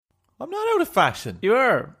I'm not out of fashion. You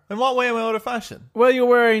are. In what way am I out of fashion? Well, you're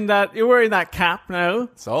wearing that cap now.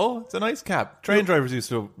 So, it's a nice cap. Train drivers used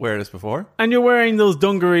to wear this before. And you're wearing those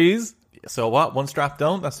dungarees. So what? One strap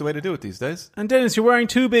down? That's the way to do it these days. And Dennis, you're wearing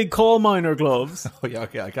 2 big coal miner gloves. Oh yeah,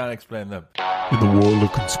 okay, I can't explain them. In the world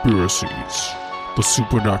of conspiracies, the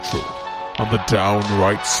supernatural, and the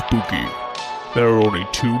downright spooky, there are only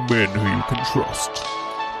 2 men who you can trust.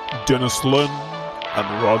 Dennis Lynn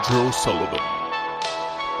and Roger O'Sullivan.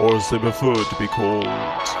 Or as they prefer to be called,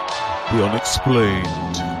 the Unexplained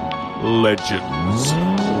Legends.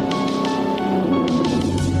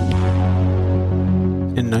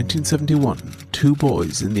 In 1971, 2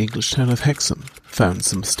 boys in the English town of Hexham found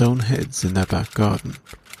some stone heads in their back garden.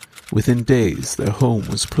 Within days, their home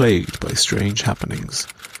was plagued by strange happenings.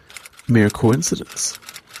 Mere coincidence?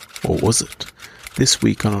 Or was it? This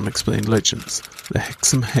week on Unexplained Legends, the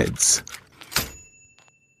Hexham Heads.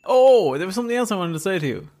 Oh, there was something else I wanted to say to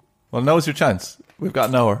you. Well, now's your chance. We've got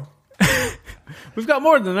an hour. We've got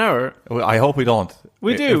more than an hour. Well, I hope we don't.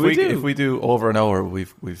 We do. If we do over an hour,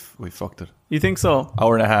 we've fucked it. You think so?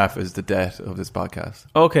 Hour and a half is the death of this podcast.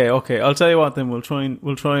 Okay. I'll tell you what. Then we'll try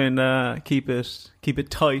and keep it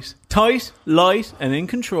tight, light, and in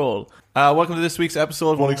control. Welcome to this week's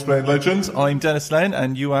episode of Unexplained Legends. I'm Dennis Lane,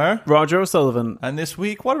 and you are Roger O'Sullivan. And this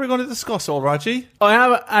week, what are we going to discuss, old Raji? I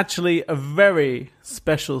have actually a very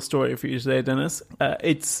special story for you today, Dennis.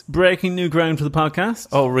 It's breaking new ground for the podcast.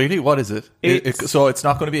 Oh, really? What is it? So it's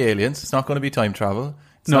not going to be aliens. It's not going to be time travel.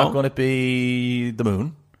 It's not going to be the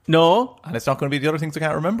moon. No. And it's not going to be the other things I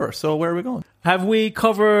can't remember. So where are we going? Have we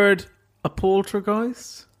covered a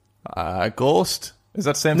poltergeist? Ghost? Is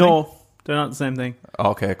that the same thing? No, they're not the same thing.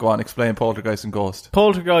 Okay, go on. Explain poltergeist and ghost.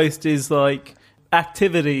 Poltergeist is like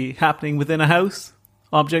activity happening within a house.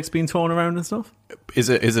 Objects being thrown around and stuff. Is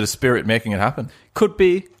it a spirit making it happen? Could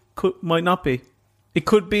be. Might not be. It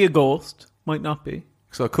could be a ghost. Might not be.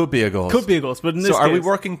 So it could be a ghost. Could be a ghost, but in this case... So are case, we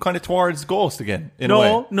working kind of towards ghost again, in a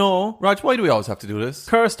way? No. Raj, why do we always have to do this?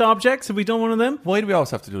 Cursed objects? Have we done one of them? Why do we always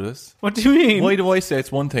have to do this? What do you mean? Why do I say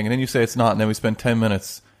it's one thing, and then you say it's not, and then we spend 10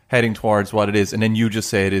 minutes heading towards what it is, and then you just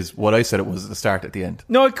say it is what I said it was at the start at the end?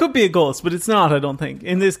 No, it could be a ghost, but it's not, I don't think,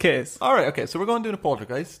 in this case. Alright, okay, so we're going to do a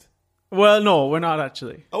poltergeist. Well, no, we're not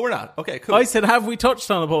actually. Oh, we're not? Okay, cool. I said, have we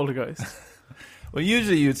touched on a poltergeist? Well,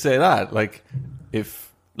 usually you'd say that,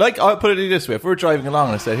 I'll put it this way. If we're driving along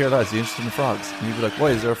and I said, here lads, are you interested in frogs? And you'd be like, why,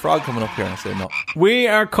 is there a frog coming up here? And I say, no. We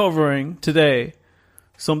are covering today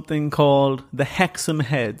something called the Hexham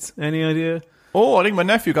Heads. Any idea? Oh, I think my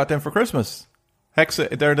nephew got them for Christmas.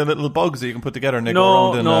 They're the little bugs that you can put together and they go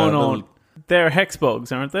around in No. They're hex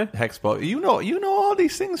bugs, aren't they? Hex bug. You know all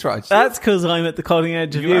these things, right? That's because I'm at the cutting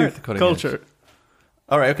edge of youth culture.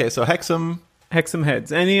 Alright, okay, so Hexham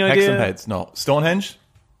Heads. Any idea? Hexham Heads, no. Stonehenge?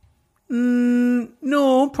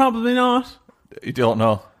 No, probably not. You don't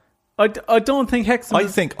know? I don't think Hexham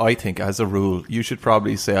I think as a rule, you should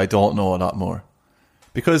probably say I don't know a lot more.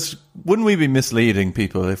 Because wouldn't we be misleading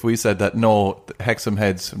people if we said that no, Hexham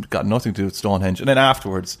Heads have got nothing to do with Stonehenge, and then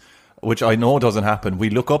afterwards, which I know doesn't happen, we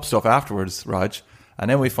look up stuff afterwards, Raj,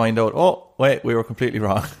 and then we find out, oh, wait, we were completely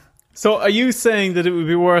wrong. So are you saying that it would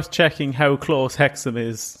be worth checking how close Hexham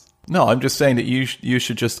is? No, I'm just saying that you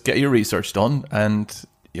should just get your research done and,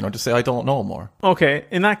 just say I don't know more. Okay,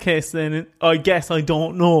 in that case then, I guess I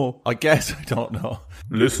don't know.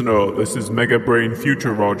 Listener, this is Mega Brain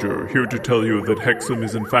Future Roger, here to tell you that Hexham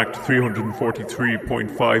is in fact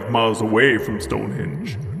 343.5 miles away from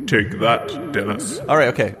Stonehenge. Take that, Dennis. Alright,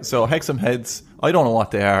 okay, so Hexham Heads, I don't know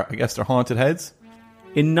what they are. I guess they're haunted heads?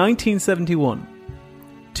 In 1971,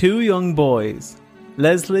 2 young boys,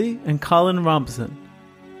 Leslie and Colin Robson,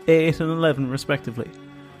 8 and 11 respectively,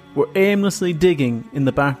 were aimlessly digging in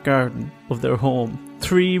the back garden of their home,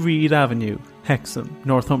 3 Reed Avenue, Hexham,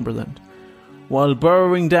 Northumberland. While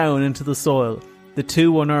burrowing down into the soil, the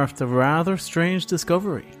 2 unearthed a rather strange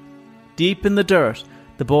discovery. Deep in the dirt,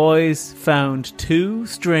 the boys found 2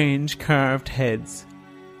 strange carved heads,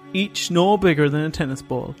 each no bigger than a tennis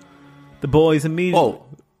ball. The boys immediately... Oh,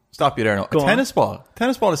 stop you there now. Tennis ball?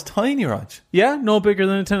 Tennis ball is tiny, Raj. Yeah, no bigger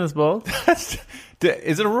than a tennis ball. Is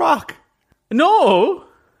it a rock? No!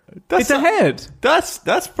 It's a head. Isn't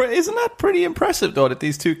that pretty impressive, though, that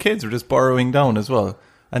these 2 kids were just burrowing down as well?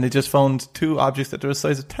 And they just found 2 objects that are the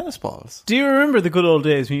size of tennis balls. Do you remember the good old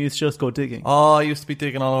days when you used to just go digging? Oh, I used to be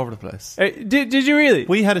digging all over the place. Did you really?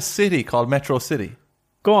 We had a city called Metro City.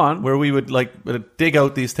 Go on. Where we would dig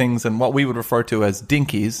out these things and what we would refer to as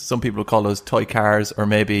dinkies. Some people would call those toy cars or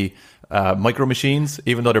maybe micro machines,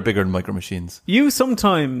 even though they're bigger than micro machines. You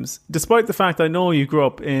sometimes, despite the fact I know you grew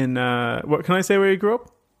up in... can I say where you grew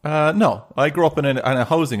up? No. I grew up in a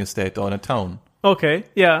housing estate, though, in a town. Okay,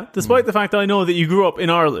 yeah. Despite the fact that I know that you grew up in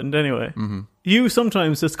Ireland anyway, you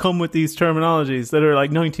sometimes just come with these terminologies that are like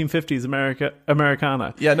 1950s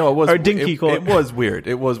Americana. Yeah, no, it was Or dinky it was weird.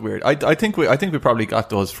 It was weird. I think we probably got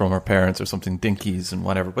those from our parents or something, dinkies and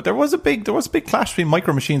whatever. But there was a big clash between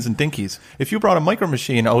micro machines and dinkies. If you brought a micro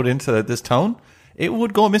machine out into this town, it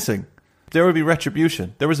would go missing. There would be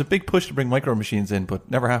retribution. There was a big push to bring micro machines in, but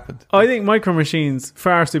never happened. I think micro machines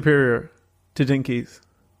far superior to dinkies.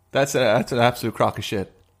 That's an absolute crock of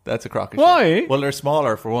shit. That's a crock of Why? shit. Well, they're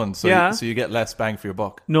smaller for one, so Yeah. so you get less bang for your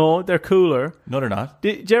buck. No, they're cooler. No, they're not.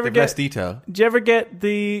 Did you ever They've get less detail. Did you ever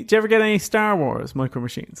get any Star Wars micro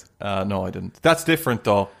machines? No, I didn't. That's different,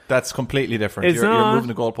 though. That's completely different. It's You're not. moving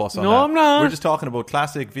the goalposts on No, that. I'm not. We're just talking about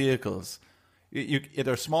classic vehicles.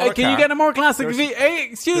 They're smaller. Can you get a more classic They're- Hey,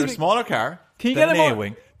 excuse They're me. a smaller car. Can you than get a an more-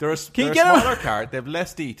 A-wing. They're a Can you get a- smaller car. They have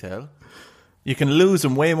less detail. You can lose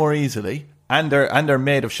them way more easily, and they're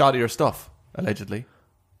made of shoddier stuff, allegedly.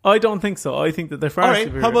 I don't think so. I think that they're far All right,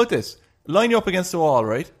 superior. how about this? Line you up against the wall,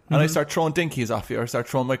 right? And I start throwing dinkies off you, or start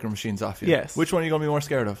throwing micro machines off you. Yes. Which one are you going to be more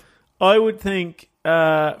scared of? I would think,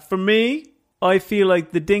 for me, I feel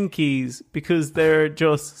like the dinkies, because they're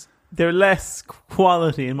less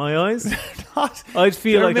quality in my eyes. Not. I'd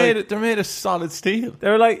feel They're made of solid steel. they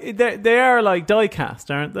are like die cast,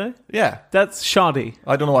 aren't they? Yeah. That's shoddy.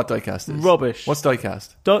 I don't know what diecast is. Rubbish. What's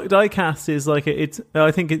diecast? Die cast is like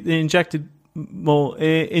I think it's injection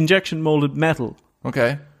molded metal.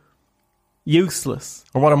 Okay. Useless.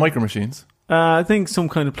 Or what are micro machines? I think some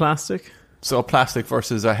kind of plastic. So plastic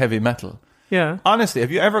versus a heavy metal. Yeah. Honestly,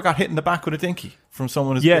 have you ever got hit in the back with a dinky from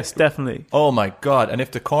someone who's Yes, definitely. Oh my god! And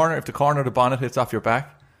if the corner of the bonnet hits off your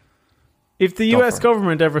back, If the US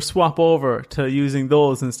government ever swap over to using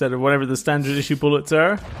those instead of whatever the standard issue bullets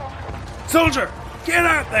are, Soldier, get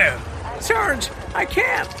out there! Sarge, I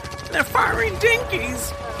can't! They're firing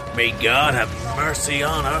dinkies! May God have mercy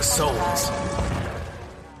on our souls.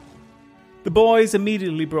 the boys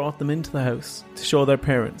immediately brought them into the house to show their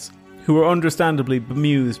parents, who were understandably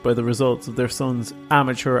bemused by the results of their son's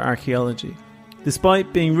amateur archaeology.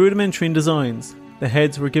 Despite being rudimentary in designs, the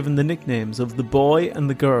heads were given the nicknames of the boy and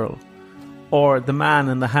the girl, or the man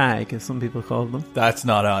and the hag, as some people called them. that's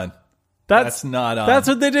not on. That's not on. That's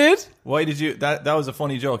what they did? Why did you? That was a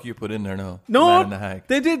funny joke you put in there. No, No, the man and the hag.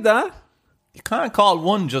 they did that. You can't call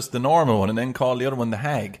one just the normal one and then call the other one the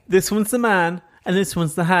hag. This one's the man, and this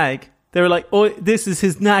one's the hag. They were like, oh, this is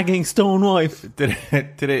his nagging stone wife.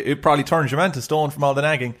 It probably turns your man to stone from all the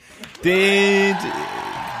nagging. Did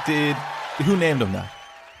who named him that?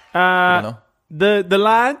 I don't know. The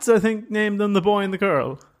lads, I think, named them the boy and the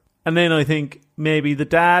girl. And then I think maybe the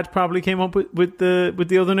dad probably came up with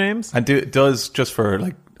the other names. And does, just for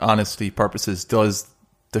like honesty purposes, does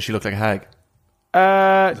she look like a hag?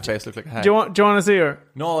 Does the face look like a hag? Do you want to see her?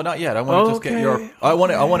 No, not yet. I want to just get your. I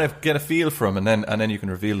want to get a feel for him, and then you can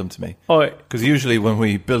reveal them to me. Okay. Because usually when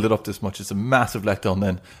we build it up this much, it's a massive letdown.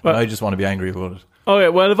 Then, Well- and I just want to be angry about it. Okay,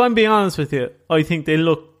 well, if I'm being honest with you, I think they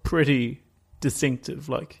look pretty distinctive.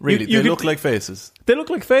 Like Really, you they could- look like faces. they look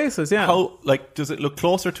like faces. Yeah. How does it look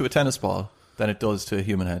closer to a tennis ball than it does to a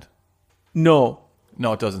human head? No,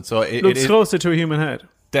 No, it doesn't. So it looks is closer to a human head.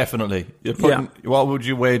 definitely. What would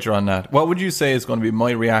you wager on that? What would you say is going to be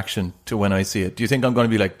my reaction to when I see it? Do you think I'm going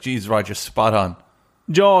to be like, "Geez, Roger, spot on"?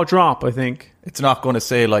 Jaw drop, I think. It's not going to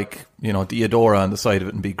say like Deodora on the side of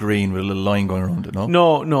it and be green with a little line going around it. No.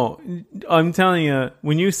 No. I'm telling you,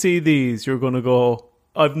 when you see these, you're going to go,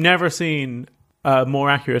 I've never seen a more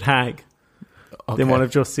accurate hag than what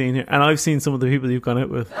I've just seen here. And I've seen some of the people you've gone out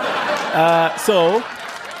with.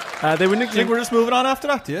 They were Do you think nicknamed. we're just moving on after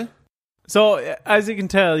that? Do you? So, as you can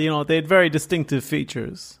tell, they had very distinctive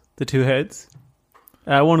features, the two heads.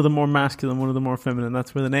 One of them more masculine, one of them more feminine.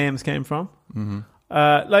 That's where the names came from. Mm-hmm.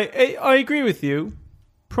 I agree with you.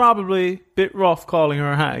 Probably a bit rough calling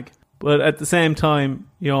her a hag. But at the same time,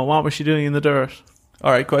 what was she doing in the dirt?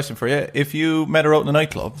 All right, question for you. If you met her out in a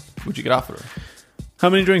nightclub, would you get off with her? How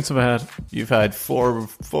many drinks have I had? You've had four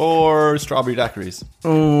strawberry daiquiris.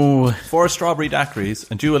 Oh, 4 strawberry daiquiris,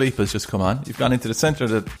 and Dua Lipa's just come on. You've gone into the centre of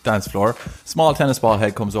the dance floor. Small tennis ball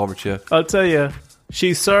head comes over to you. I'll tell you,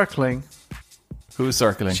 she's circling. Who's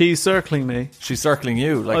circling? She's circling me. She's circling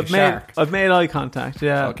you like a shark. I've made eye contact.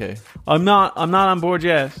 Yeah. Okay. I'm not on board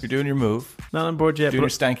yet. You're doing your move. Not on board yet. Doing your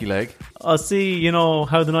But stanky leg. I'll see.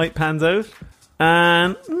 How the night pans out,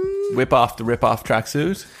 and Whip off the rip-off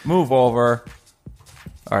tracksuit. Move over.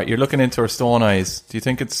 All right, you're looking into her stone eyes. Do you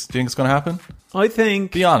think it's going to happen? I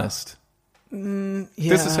think. Be honest. Yeah,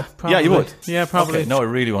 Yeah, you would. Yeah, probably. Okay, no, I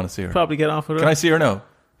really want to see her. Probably get off with her. Can I see her now?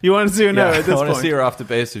 You want to see her now at this I want point? to see her off the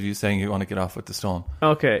base of you saying you want to get off with the stone.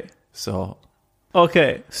 Okay. So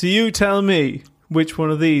So you tell me Which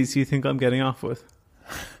one of these do you think I'm getting off with?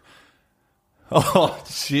 Oh,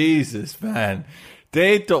 Jesus, man.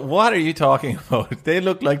 What are you talking about? They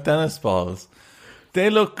look like tennis balls. They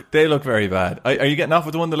look very bad. Are you getting off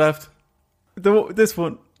with the one on the left? This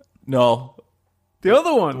one. No. The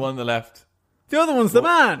other one. The one on the left. The other one's the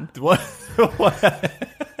man. The one...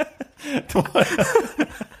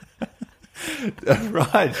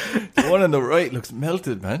 Raj, the one on the right looks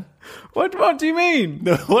melted, man. What do you mean?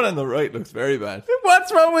 The one on the right looks very bad.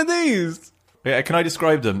 What's wrong with these? Yeah, can I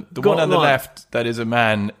describe them? The one on the left that is a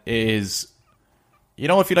man is... You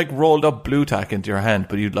know, if you like rolled up blue tack into your hand,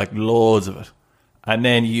 but you'd like loads of it. And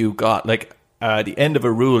then you got like the end of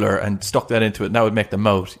a ruler and stuck that into it, and that would make the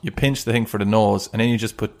mouth. You pinch the thing for the nose, and then you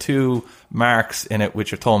just put 2 marks in it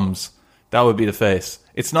with your thumbs. That would be the face.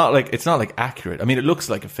 It's not like accurate. I mean, it looks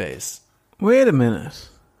like a face. Wait a minute.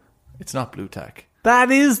 It's not blue tack. That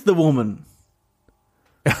is the woman.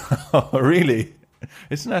 Oh, really?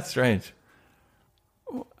 Isn't that strange?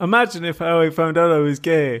 Imagine if how I found out I was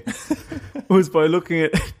gay was by looking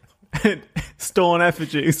at stone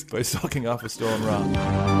effigies. By sucking off a stone rock.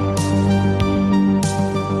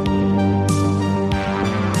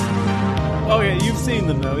 Oh yeah, you've seen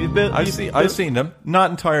them now. I've seen them. Not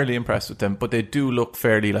entirely impressed with them, but they do look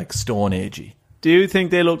fairly like stone agey. Do you think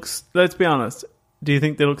they look... Let's be honest. Do you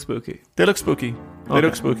think they look spooky? They look spooky. They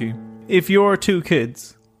look spooky. If your 2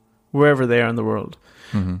 kids, wherever they are in the world,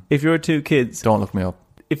 if your 2 kids... Don't look me up.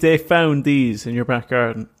 If they found these in your back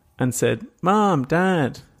garden and said, Mom,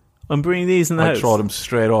 Dad, I'm bringing these in the house. I'd throw them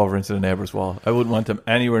straight over into the neighbour's wall. I wouldn't want them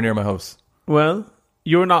anywhere near my house. Well,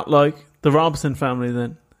 you're not like the Robson family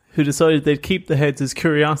then, who decided they'd keep the heads as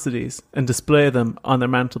curiosities and display them on their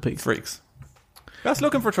mantelpiece. Freaks. That's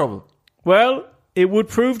looking for trouble. Well, it would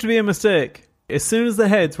prove to be a mistake. As soon as the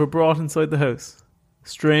heads were brought inside the house,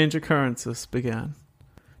 strange occurrences began.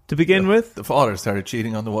 To begin with... The father started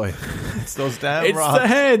cheating on the wife. It's those damn It's rocks. the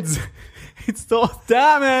heads! It's those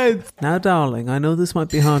damn heads! Now, darling, I know this might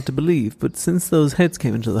be hard to believe, but since those heads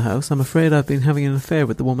came into the house, I'm afraid I've been having an affair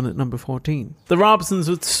with the woman at number 14. The Robsons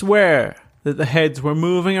would swear that the heads were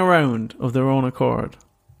moving around of their own accord.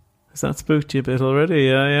 Has that spooked you a bit already?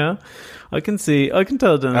 Yeah. I can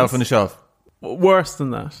tell, Dennis. Elf on the Shelf. Worse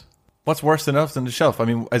than that. What's worse than Elf on the Shelf? I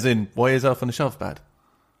mean, as in, why is Elf on the Shelf bad?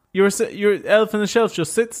 Your Elf on the Shelf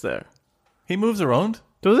just sits there. He moves around.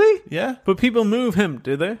 Does he? Yeah. But people move him,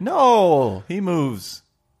 do they? No, he moves.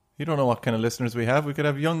 You don't know what kind of listeners we have. We could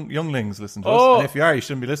have younglings listen to us. And if you are, you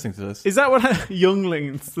shouldn't be listening to this. Is that what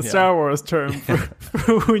younglings, the Star Wars term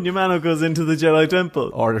for when Yamano goes into the Jedi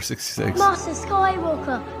Temple? Order 66. Master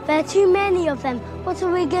Skywalker, there are too many of them. What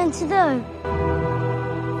are we going to do?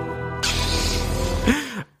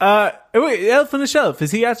 Wait, Elf on the Shelf, is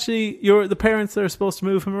he actually the parents that are supposed to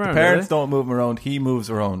move him around? Parents don't move him around. He moves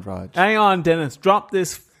around, Raj. Hang on, Dennis. Drop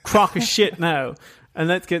this crock of shit now and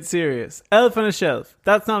let's get serious. Elf on a Shelf.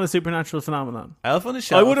 That's not a supernatural phenomenon. Elf on the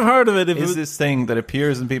Shelf. I would have heard of it if it was this thing that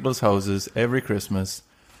appears in people's houses every Christmas.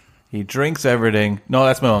 He drinks everything. No,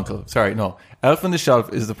 that's my uncle. Sorry, no. Elf on the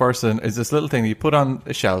Shelf is this little thing that you put on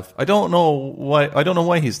a shelf. I don't know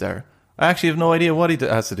why he's there. I actually have no idea what he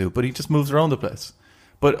has to do, but he just moves around the place.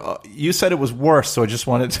 But you said it was worse, so I just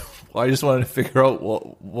wanted to figure out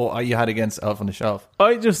what you had against Elf on the Shelf.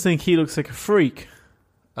 I just think he looks like a freak.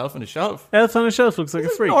 Elf on the Shelf? Elf on the Shelf looks like a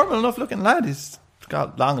freak. Normal enough looking lad. He's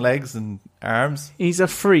got long legs and arms. He's a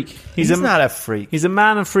freak. He's not a freak. He's a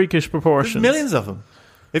man of freakish proportions. There's millions of them.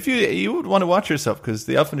 If you would want to watch yourself, because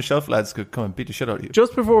the Elf on the Shelf lads could come and beat the shit out of you.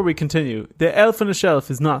 Just before we continue, the Elf on the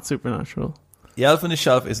Shelf is not supernatural. The Elf on the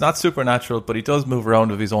Shelf is not supernatural, but he does move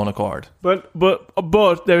around of his own accord. But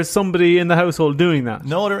there's somebody in the household doing that.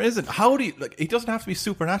 No, there isn't. How do you... He doesn't have to be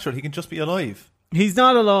supernatural. He can just be alive. He's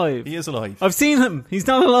not alive. He is alive. I've seen him. He's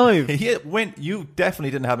not alive. You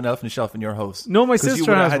definitely didn't have an Elf on the Shelf in your house. No, my sister you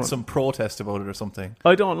would have has had one. some protest about it or something.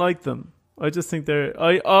 I don't like them. I just think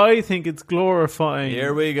I think it's glorifying.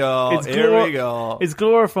 Here we go. It's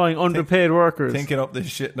glorifying underpaid workers. Thinking up this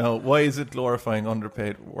shit now. Why is it glorifying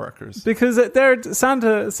underpaid workers? Because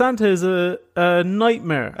Santa is a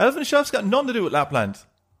nightmare. Elf on the Shelf's got nothing to do with Lapland.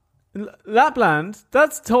 Lapland?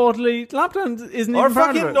 Lapland isn't or even part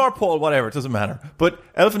fucking of it. North Pole, whatever. It doesn't matter. But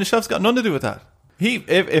Elf on the Shelf's got nothing to do with that.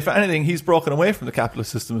 If anything, he's broken away from the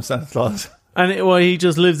capitalist system of Santa Claus. And he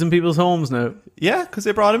just lives in people's homes now. Yeah, because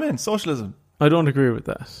they brought him in. Socialism. I don't agree with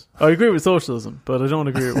that. I agree with socialism, but I don't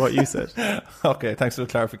agree with what you said. Okay, thanks for the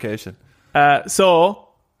clarification. So,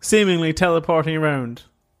 seemingly teleporting around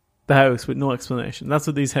the house with no explanation. That's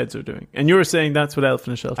what these heads are doing. And you're saying that's what Elf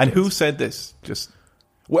on the Shelf And does. who said this?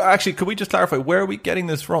 Actually, could we just clarify, where are we getting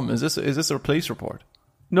this from? Is this a police report?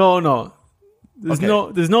 No.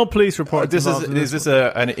 There's no police report. Is this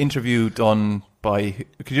an interview done by?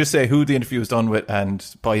 Could you just say who the interview was done with and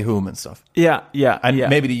by whom and stuff? Yeah, and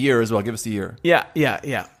maybe the year as well. Give us the year.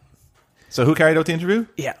 Yeah. So who carried out the interview?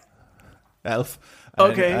 Yeah. Elf.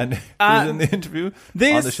 Okay. And who was in the interview?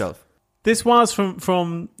 On the shelf. This was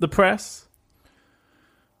from the press.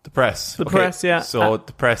 The press. The press, yeah. So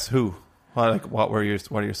the press who? What are your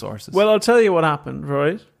sources? Well, I'll tell you what happened,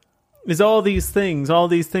 right? Is all these things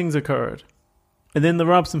occurred. And then the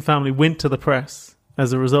Robson family went to the press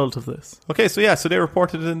as a result of this. Okay, so they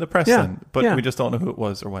reported it in the press then, but we just don't know who it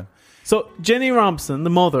was or when. So Jenny Robson, the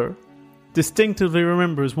mother, distinctively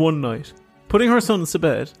remembers one night putting her sons to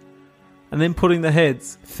bed and then putting the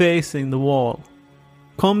heads facing the wall.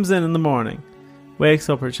 Comes in the morning, wakes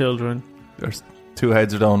up her children. There's two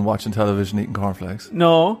heads are down watching television eating cornflakes.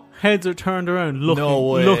 No, heads are turned around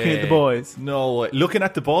looking at the boys. No way. Looking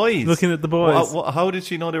at the boys? Looking at the boys. How did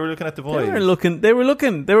she know they were looking at the boys?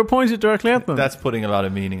 They were pointed directly at them. That's putting a lot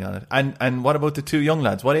of meaning on it. And what about the two young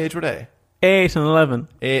lads? What age were they? 8 and 11.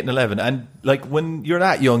 8 and 11. And like when you're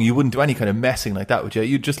that young, you wouldn't do any kind of messing like that, would you?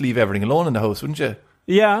 You'd just leave everything alone in the house, wouldn't you?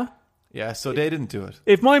 Yeah. Yeah, so they didn't do it.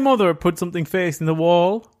 If my mother put something facing the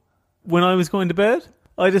wall when I was going to bed,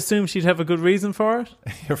 I'd assume she'd have a good reason for it.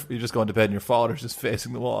 You're just going to bed and your father's just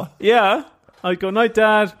facing the wall. Yeah. I'd go, night,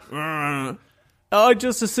 Dad. I'd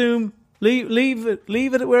just assume leave it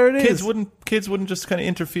where it is. Kids wouldn't just kind of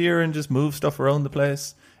interfere and just move stuff around the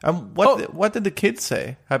place. And what did the kids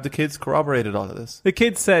say? Have the kids corroborated all of this? The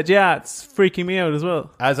kids said, yeah, it's freaking me out as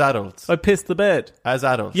well. As adults? I pissed the bed. As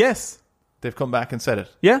adults? Yes. They've come back and said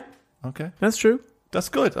it? Yeah. Okay. That's true. That's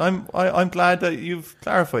good. I'm glad that you've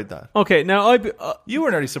clarified that. Okay, now you were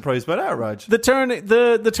nearly surprised by that, Raj. The turning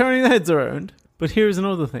the heads around. But here's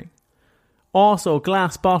another thing. Also,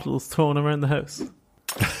 glass bottles thrown around the house.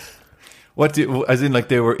 As in, like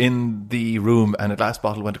they were in the room and a glass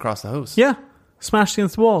bottle went across the house? Yeah, smashed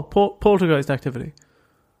against the wall. Poltergeist activity.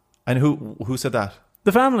 And who said that?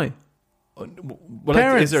 The family. Well,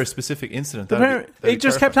 like, is there a specific incident? It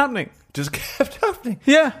just kept happening. Just kept happening.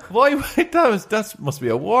 Yeah. Why? That must be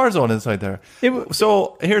a war zone inside there.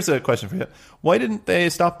 So here's a question for you: why didn't they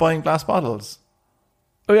stop buying glass bottles?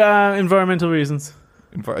 Environmental reasons.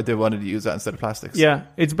 They wanted to use that instead of plastics. Yeah,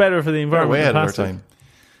 it's better for the environment. Way ahead of our time.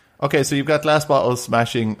 Okay, so you've got glass bottles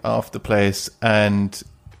smashing off the place, and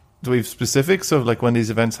do we have specifics of like when these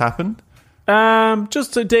events happened?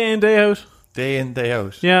 Just a day in, day out. Day in, day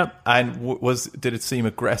out. Yeah. And did it seem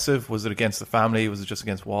aggressive? Was it against the family? Was it just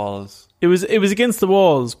against walls? It was against the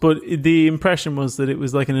walls, but the impression was that it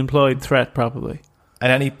was like an implied threat, probably.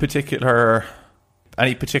 And any particular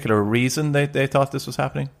reason they thought this was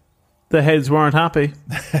happening? The heads weren't happy.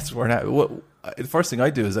 The heads weren't happy. The first thing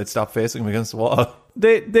I'd do is I'd stop facing them against the wall.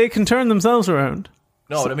 They can turn themselves around.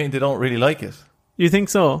 No, but I mean they don't really like it. You think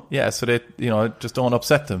so? Yeah, so they just don't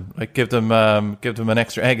upset them. Like give them an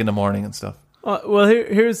extra egg in the morning and stuff. Well,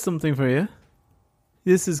 here's something for you.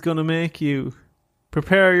 This is going to make you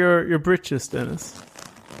prepare your britches, Dennis.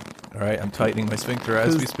 All right, I'm tightening my sphincter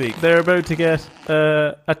as we speak. They're about to get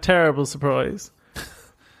a terrible surprise.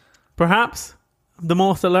 Perhaps the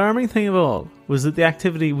most alarming thing of all was that the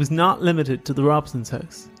activity was not limited to the Robsons'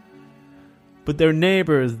 house, but their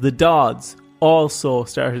neighbours, the Dodds, also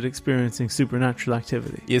started experiencing supernatural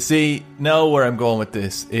activity. You see, now where I'm going with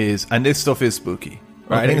this is, and this stuff is spooky.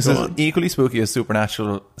 Right? Okay, I think this is equally spooky as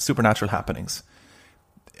supernatural happenings.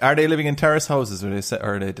 Are they living in terrace houses or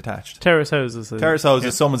are they detached? Terrace houses. Terrace houses,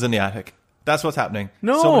 yeah. Someone's in the attic. That's what's happening.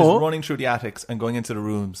 No. Someone's running through the attics and going into the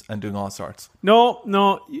rooms and doing all sorts.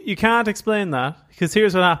 No, you can't explain that, because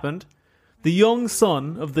here's what happened. The young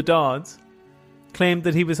son of the Dodds claimed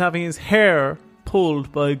that he was having his hair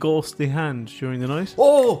pulled by a ghostly hand during the night.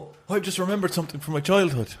 Oh, I've just remembered something from my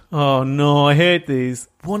childhood. Oh no, I hate these.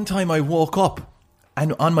 One time I woke up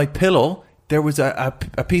and on my pillow there was a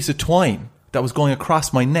piece of twine that was going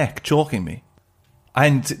across my neck, choking me.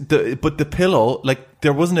 And but the pillow, like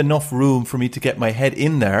there wasn't enough room for me to get my head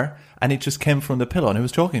in there, and it just came from the pillow and it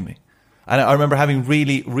was choking me. And I remember having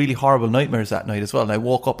really, really horrible nightmares that night as well. And I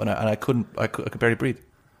woke up and I could barely breathe.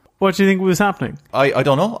 What do you think was happening? I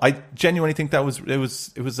don't know. I genuinely think that it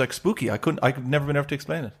was like spooky. I've never been able to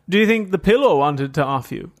explain it. Do you think the pillow wanted to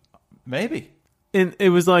off you? Maybe.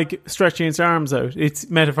 It was like stretching its arms out.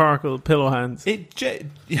 It's metaphorical pillow hands.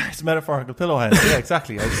 It's metaphorical pillow hands. Yeah,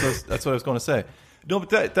 exactly. That's what I was going to say. No,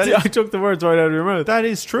 but I took the words right out of your mouth. That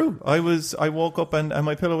is true. I woke up and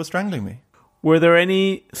my pillow was strangling me. Were there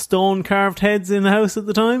any stone carved heads in the house at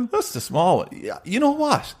the time? Just a small one. You know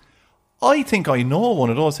what? I think I know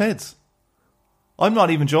one of those heads. I'm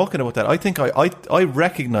not even joking about that. I think I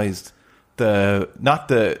recognised not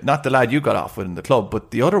the lad you got off with in the club,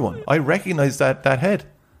 but the other one. I recognise that head.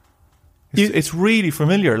 It's really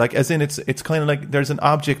familiar. Like, as in, it's kind of like there's an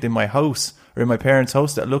object in my house or in my parents'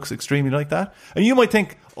 house that looks extremely like that. And you might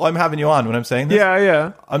think, oh, I'm having you on when I'm saying this.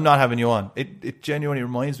 Yeah. I'm not having you on. It genuinely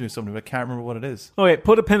reminds me of something, but I can't remember what it is. Oh wait,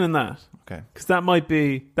 put a pin in that. Okay. Because that might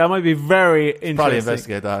be very interesting. Probably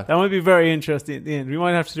investigate that. That might be very interesting at the end. We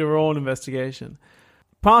might have to do our own investigation.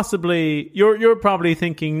 Possibly, you're probably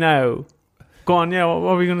thinking now. Go on, yeah. What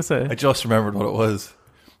were we going to say? I just remembered what it was.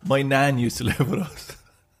 My nan used to live with us.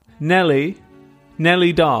 Nellie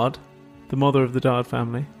Dodd, the mother of the Dodd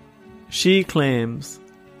family, she claims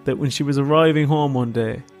that when she was arriving home one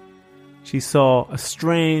day, she saw a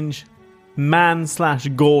strange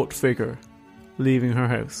man/goat figure leaving her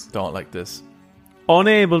house. Don't like this.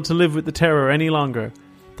 Unable to live with the terror any longer,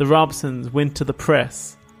 the Robsons went to the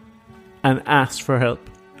press and asked for help.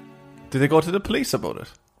 Did they go to the police about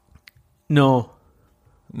it? No.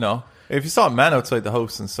 If you saw a man outside the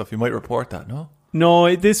house and stuff, you might report that, no?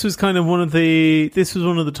 No, this was kind of one of the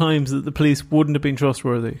times that the police wouldn't have been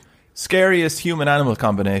trustworthy. Scariest human-animal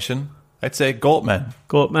combination, I'd say goat man.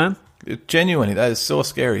 Goat man? Genuinely, that is so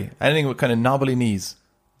scary. Anything with kind of knobbly knees.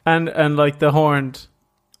 And like the horned...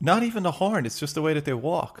 Not even the horn, it's just the way that they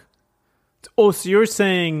walk. Oh, so you're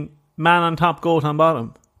saying man on top, goat on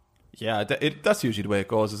bottom? Yeah, that's usually the way it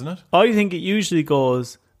goes, isn't it? I think it usually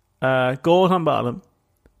goes goat on bottom,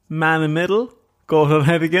 man in middle, goat on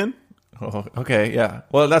head again. Oh, okay, yeah.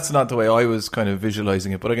 Well, that's not the way I was kind of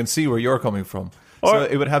visualising it, but I can see where you're coming from. So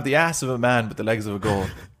it would have the ass of a man but the legs of a goat.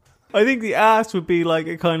 I think the ass would be like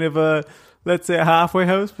a kind of let's say a halfway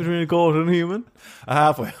house between a goat and a human. A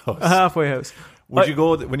halfway house. A halfway house. Would you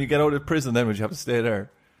go, when you get out of prison then, would you have to stay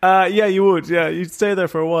there? Yeah, you would. Yeah, you'd stay there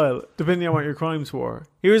for a while, depending on what your crimes were.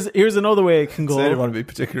 Here's another way it can go. So they didn't want to be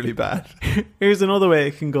particularly bad. Here's another way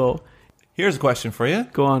it can go. Here's a question for you.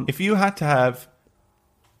 Go on. If you had to have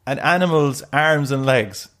an animal's arms and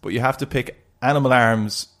legs, but you have to pick animal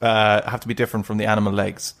arms have to be different from the animal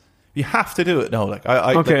legs. You have to do it now. Like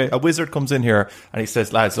okay. Like a wizard comes in here and he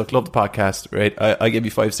says, "Lads, look, love the podcast, right? I give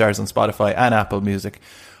you 5 stars on Spotify and Apple Music,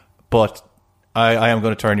 but I am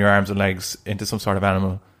going to turn your arms and legs into some sort of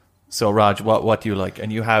animal. So, Raj, what do you like?"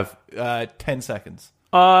 And you have 10 seconds.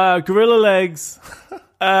 Gorilla legs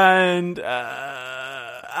and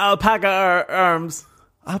alpaca arms.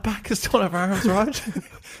 Alpacas don't have arms, Raj.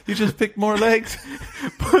 You just picked more legs.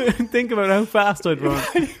 But think about how fast I'd run.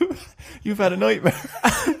 You've had a nightmare.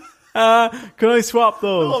 Can I swap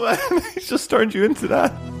those? Oh man, he's just turned you into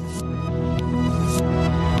that.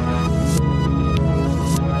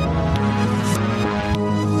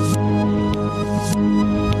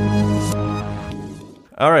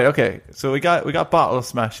 All right, okay. So we got bottle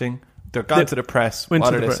smashing. They're gone to the press.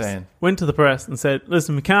 What are they saying? Went to the press and said,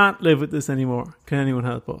 "Listen, we can't live with this anymore. Can anyone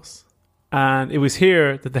help us?" And it was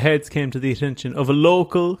here that the heads came to the attention of a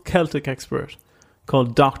local Celtic expert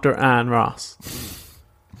called Dr. Anne Ross.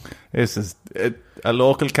 This is a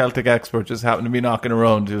local Celtic expert just happened to be knocking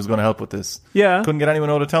around who was going to help with this. Yeah. Couldn't get anyone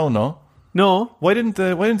out of town, no? No. Why didn't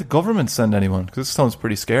the government send anyone? Because this sounds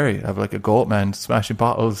pretty scary. Have like a goat man smashing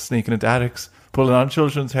bottles, sneaking into attics, pulling on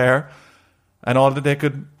children's hair, and all that they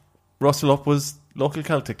could rustle up was local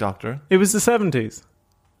Celtic doctor. It was the 70s.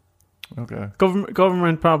 Okay.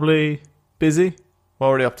 Government probably busy. What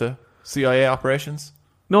were they up to? CIA operations?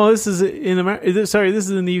 No, this is in America. Sorry, this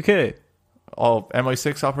is in the UK. Oh,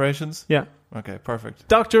 MI6 operations? Yeah. Okay, perfect.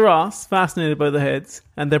 Dr. Ross, fascinated by the heads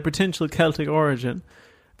and their potential Celtic origin,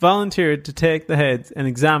 volunteered to take the heads and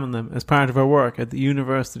examine them as part of her work at the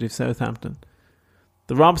University of Southampton.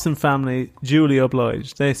 The Robson family duly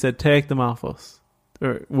obliged. They said, "Take them off us.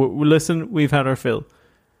 Or, listen, we've had our fill."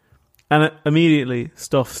 And immediately,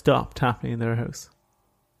 stuff stopped happening in their house.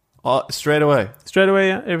 Straight away? Straight away,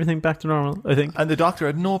 yeah. Everything back to normal, I think. And the doctor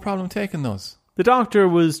had no problem taking those? The doctor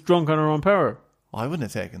was drunk on her own power. Well, I wouldn't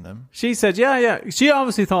have taken them. She said, yeah. She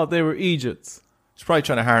obviously thought they were Egypts. She's probably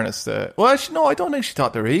trying to harness the... Well, no, I don't think she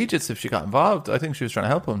thought they were Egypts if she got involved. I think she was trying to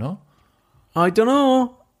help them, no? I don't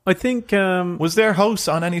know. I think... was their house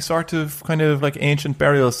on any sort of kind of like ancient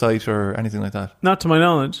burial site or anything like that? Not to my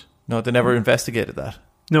knowledge. No, they never investigated that.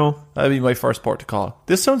 No. That'd be my first port to call.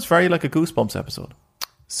 This sounds very like a Goosebumps episode.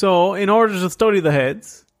 So, in order to study the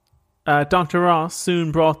heads, Dr. Ross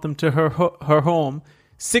soon brought them to her home,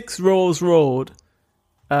 6 Rose Road,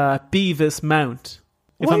 Beavis Mount.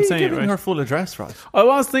 Why are you giving her full address, right? I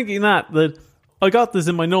was thinking that I got this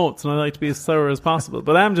in my notes and I like to be as thorough as possible,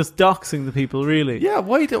 but I'm just doxing the people, really. Yeah,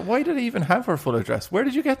 why did I even have her full address? Where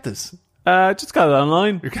did you get this? Just got it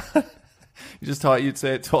online. You just thought you'd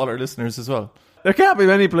say it to all our listeners as well. There can't be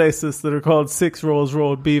many places that are called 6 Rolls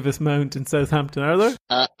Road, Beavis Mount in Southampton, are there?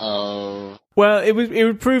 Uh-oh. Well, it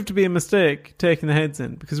would prove to be a mistake taking the heads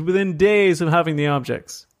in, because within days of having the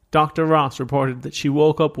objects, Dr. Ross reported that she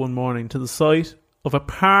woke up one morning to the sight of a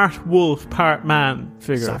part wolf, part man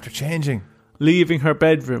figure It's after changing. leaving her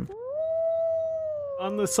bedroom.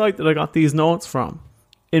 On the site that I got these notes from,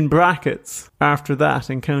 in brackets, after that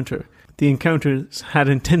encounter, the encounters had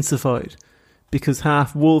intensified because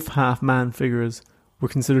half wolf, half man figures were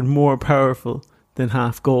considered more powerful than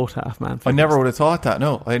half goat, half man figures. I never would have thought that.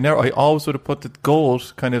 No, I always would have put the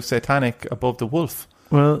goat kind of satanic above the wolf.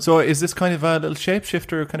 Well, So is this kind of a little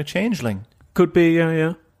shapeshifter, kind of changeling? could be,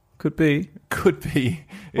 yeah. Could be. Could be.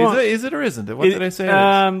 Well, Is it or isn't it? What did they say?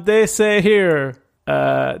 It is? They say here,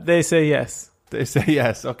 they say yes. They say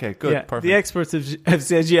yes. Okay, good. Yeah, Perfect. the experts have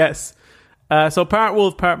said yes. So part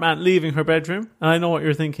wolf, part man, leaving her bedroom. And I know what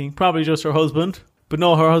you're thinking. Probably just her husband. But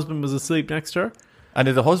no, her husband was asleep next to her. And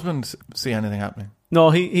did the husband see anything happening?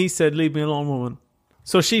 No, he said, leave me alone, woman.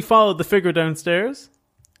 So she followed the figure downstairs.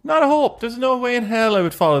 Not a hope. There's no way in hell I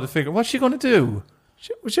would follow the figure. What's she going to do?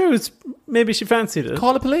 Maybe she fancied it.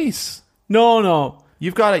 Call the police. No.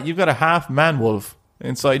 You've got a half man wolf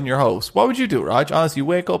inside in your house. What would you do, Raj? Honestly, you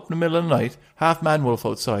wake up in the middle of the night, half man wolf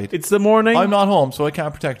outside. It's the morning. I'm not home, so I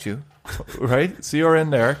can't protect you. Right? So you're in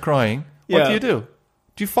there crying. What Yeah. do you do?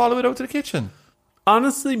 Do you follow it out to the kitchen?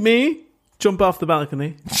 Honestly, me, jump off the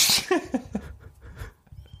balcony.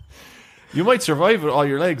 You might survive with all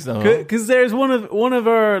your legs now. Because there's one of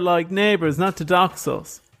our like neighbours, not to dox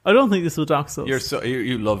us. I don't think this will dox us.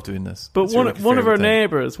 You love doing this. But It's your, like, one of our favourite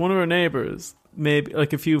thing. neighbours, maybe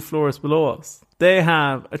like a few floors below us, they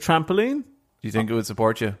have a trampoline. Do you think it would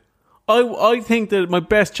support you? I think that my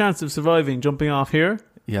best chance of surviving jumping off here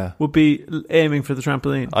Yeah. would be aiming for the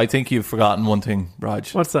trampoline. I think you've forgotten one thing,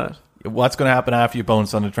 Raj. What's that? What's going to happen after you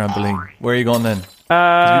bounce on the trampoline? Where are you going then?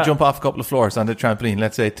 'Cause you jump off a couple of floors on the trampoline.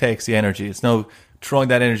 Let's say it takes the energy. It's now throwing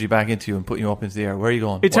that energy back into you and putting you up into the air. Where are you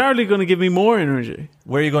going? It's hardly going to give me more energy.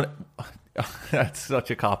 Where are you going? That's such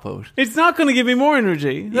a cop-out. It's not going to give me more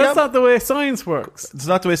energy. That's Yep. not the way science works. It's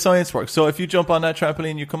not the way science works. So if you jump on that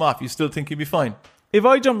trampoline, you come off. You still think you'd be fine. If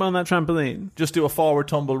I jump on that trampoline, Just do a forward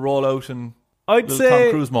tumble, roll out, and I'd little Tom say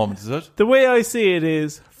Cruise moment. Is it? the way I see it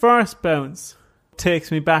is first bounce takes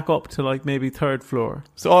me back up to like maybe third floor.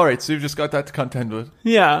 So all right. So you've just got that to contend with.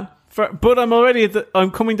 Yeah, but I'm already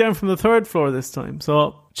I'm coming down from the third floor this time,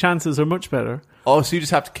 so chances are much better. Oh, so you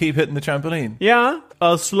just have to keep hitting the trampoline. Yeah,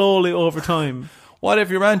 I'll slowly over time. What if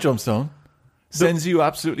your man jumps down, sends you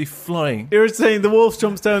absolutely flying? You're saying the wolf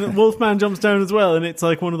jumps down, Wolfman jumps down as well, and it's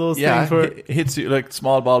like one of those Yeah, things where it hits you like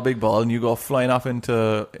small ball, big ball, and you go flying off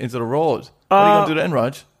into the road. What are you going to do then,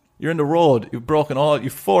 Raj? You're in the road. You've broken your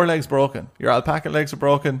 4 legs broken. Your alpaca legs are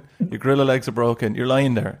broken. Your gorilla legs are broken. You're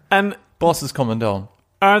lying there. And Bus is coming down.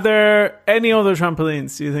 are there any other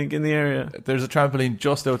trampolines, do you think, in the area? There's a trampoline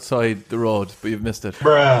just outside the road, but you've missed it.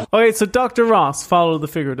 Okay, so Dr. Ross followed the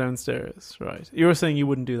figure downstairs, right? You were saying you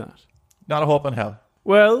wouldn't do that. Not a hope in hell.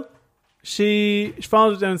 Well, she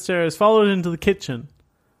followed it downstairs, followed it into the kitchen,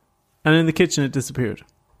 and in the kitchen it disappeared.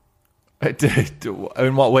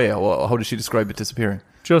 In what way? How did she describe it disappearing?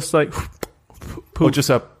 Just like, Oh, just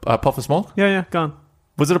a puff of smoke? yeah, gone.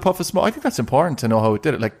 Was it a puff of smoke? I think that's important to know how it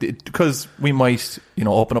did it. Like, because we might,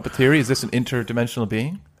 open up a theory. Is this an interdimensional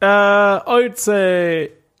being? I'd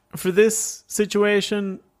say for this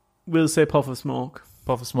situation, we'll say puff of smoke.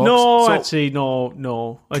 Puff of smoke? No, So, actually,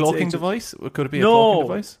 no. cloaking device? Could it be a cloaking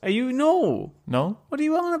device? Are you no? No? What are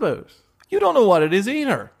you on about? You don't know what it is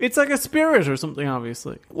either. It's like a spirit or something,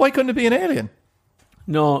 obviously. Why couldn't it be an alien?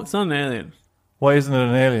 No, it's not an alien. Why isn't it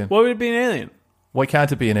an alien? Why would it be an alien? Why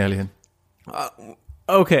can't it be an alien?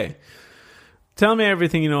 Okay. Tell me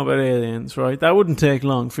everything you know about aliens, right? That wouldn't take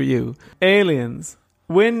long for you. Aliens.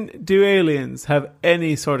 When do aliens have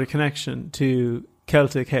any sort of connection to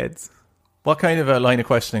Celtic heads? What kind of a line of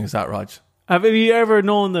questioning is that, Raj? Have you ever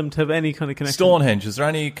known them to have any kind of connection? Stonehenge. Is there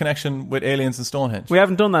any connection with aliens and Stonehenge? We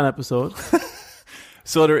haven't done that episode.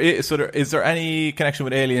 So is there any connection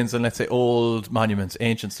with aliens and, let's say, old monuments,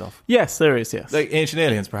 ancient stuff? Yes, there is, yes. Like ancient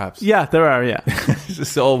aliens, perhaps? Yeah, there are, yeah.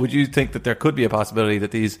 So would you think that there could be a possibility that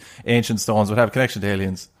these ancient stones would have a connection to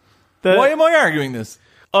aliens? The- Why am I arguing this?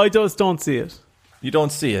 I just don't see it. You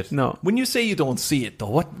don't see it? No. When you say you don't see it, though,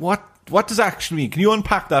 what does that actually mean? Can you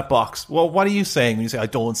unpack that box? Well, what are you saying when you say I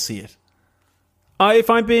don't see it? If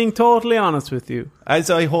I'm being totally honest with you. As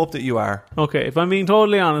I hope that you are. Okay, if I'm being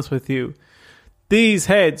totally honest with you, these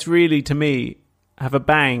heads really, to me, have a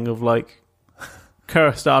bang of like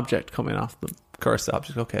cursed object coming off them. Cursed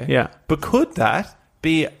object, okay. Yeah. But could that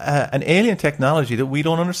be an alien technology that we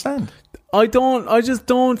don't understand? I just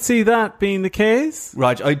don't see that being the case.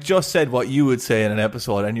 Raj, I just said what you would say in an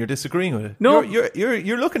episode, and you're disagreeing with it. No.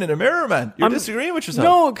 You're looking in a mirror, man. You're disagreeing with yourself.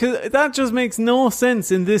 No, because that just makes no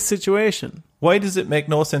sense in this situation. Why does it make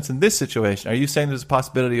no sense in this situation? Are you saying there's a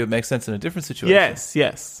possibility it would make sense in a different situation?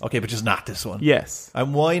 Yes. Okay, but just not this one. Yes.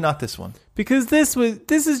 And why not this one? Because this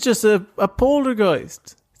is just a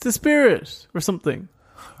poltergeist. It's a spirit or something.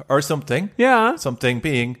 Or something. Yeah. Something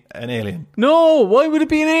being an alien. No, why would it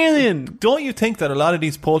be an alien? Don't you think that a lot of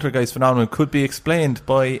these poltergeist phenomena could be explained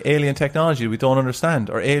by alien technology we don't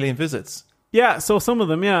understand, or alien visits? Yeah, so some of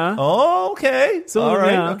them, yeah. Oh, okay. Some all of them,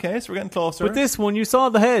 right. yeah. Okay, so we're getting closer. But this one, you saw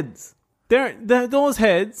the heads. Those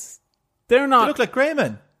heads, they're not... They look like grey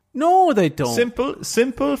men. No, they don't.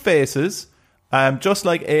 Simple faces, just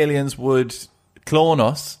like aliens would clone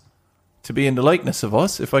us to be in the likeness of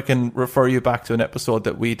us. If I can refer you back to an episode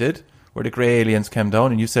that we did where the grey aliens came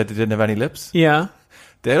down and you said they didn't have any lips. Yeah.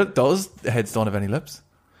 Those heads don't have any lips.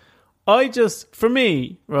 For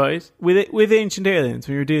me, right, with ancient aliens,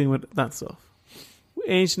 when you're dealing with that stuff,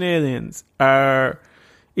 ancient aliens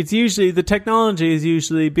it's usually, the technology is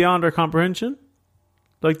usually beyond our comprehension.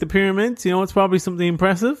 Like the pyramids, it's probably something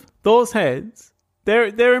impressive. Those heads,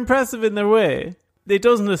 they're impressive in their way. It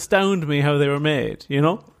doesn't astound me how they were made,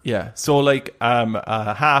 Yeah, so like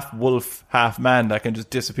a half wolf, half man that can just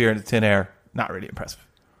disappear into thin air, not really impressive.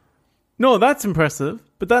 No, that's impressive,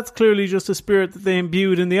 but that's clearly just a spirit that they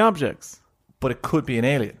imbued in the objects. But it could be an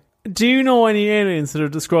alien. Do you know any aliens that are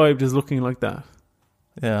described as looking like that?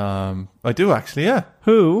 I do actually, yeah.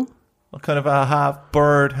 Who? Kind of a half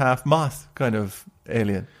bird, half moth kind of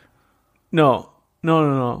alien. No.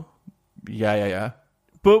 Yeah.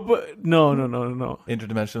 But no.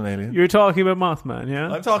 Interdimensional alien. You're talking about Mothman,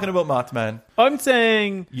 yeah? I'm talking about Mothman. I'm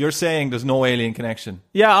saying... You're saying there's no alien connection.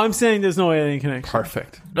 Yeah, I'm saying there's no alien connection.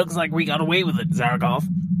 Perfect. Looks like we got away with it, Zarkov.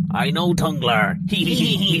 I know Tungler.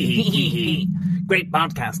 Great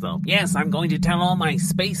podcast, though. Yes, I'm going to tell all my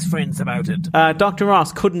space friends about it. Dr.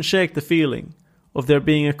 Ross couldn't shake the feeling of there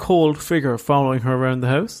being a cold figure following her around the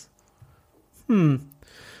house.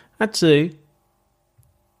 Actually,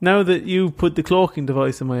 now that you put the cloaking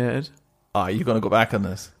device in my head... You're going to go back on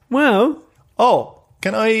this? Well...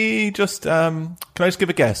 Can I just give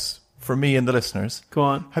a guess for me and the listeners? Go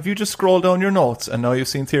on. Have you just scrolled down your notes and now you've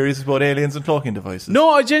seen theories about aliens and cloaking devices? No,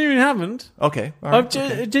 I genuinely haven't. Okay. I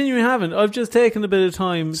genuinely haven't. I've just taken a bit of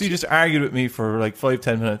time. So you just argued with me for like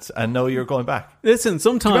 5-10 minutes and now you're going back. Listen,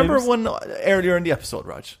 sometimes... Do you remember one earlier in the episode,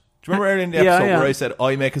 Raj? Do you remember earlier in the episode where I said,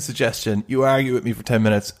 I make a suggestion, you argue with me for 10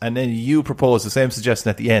 minutes, and then you propose the same suggestion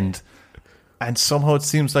at the end, and somehow it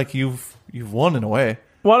seems like you've won in a way.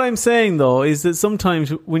 What I'm saying, though, is that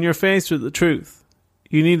sometimes when you're faced with the truth,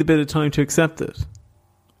 you need a bit of time to accept it.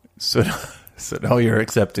 So now you're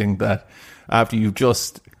accepting that after you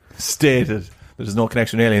just stated there's no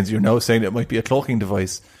connection to aliens, you're now saying that it might be a cloaking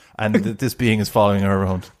device and that this being is following her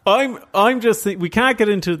around. I'm just we can't get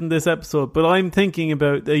into it in this episode, but I'm thinking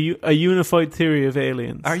about a unified theory of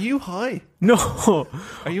aliens. Are you high? No.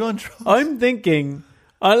 Are you on drugs? I'm thinking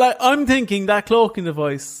that cloaking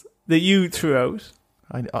device that you threw out.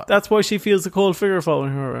 That's why she feels a cold figure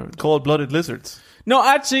following her around. Cold-blooded lizards. No,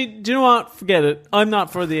 actually, do you know what? Forget it. I'm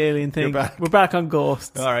not for the alien thing. We're back on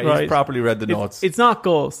ghosts. All right, you've properly read the notes. It's not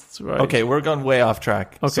ghosts, right? Okay, we're gone way off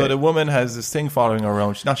track. Okay. So the woman has this thing following her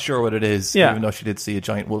around. She's not sure what it is, even though she did see a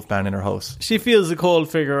giant wolf man in her house. She feels a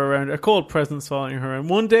cold figure around, a cold presence following her around.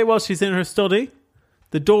 One day while she's in her study,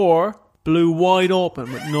 the door blew wide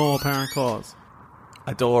open with no apparent cause.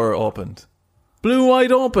 A door opened. Blew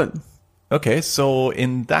wide open. Okay, so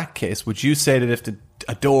in that case, would you say that if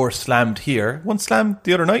a door slammed here, one slammed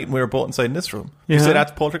the other night and we were both inside in this room, you say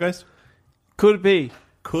that's poltergeist? Could be.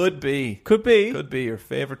 Could be. Could be. Could be your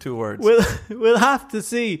favourite two words. We'll have to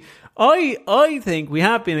see. I think we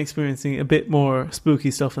have been experiencing a bit more spooky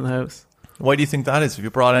stuff in the house. Why do you think that is? Have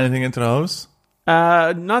you brought anything into the house?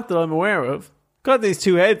 Not that I'm aware of. Got these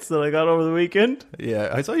two heads that I got over the weekend. Yeah,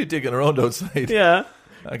 I saw you digging around outside. Yeah.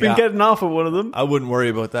 Been getting off of one of them. I wouldn't worry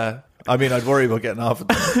about that. I mean, I'd worry about getting off of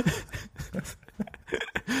them.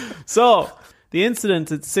 So, the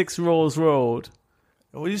incident at 6 Rose Road.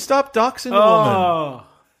 Will you stop doxing the woman?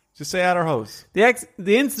 Just say at her house.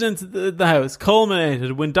 The incident at the house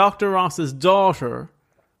culminated when Dr. Ross's daughter,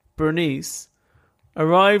 Bernice,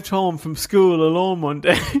 arrived home from school alone one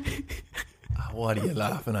day. What are you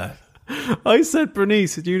laughing at? I said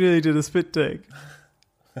Bernice and you nearly did a spit take.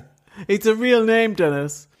 It's a real name,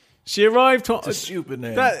 Dennis. She arrived home. It's a stupid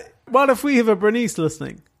name. What if we have a Bernice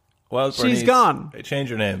listening? Well, Bernice, she's gone. Change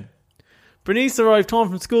your name. Bernice arrived home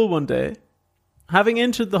from school one day, having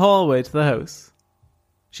entered the hallway to the house.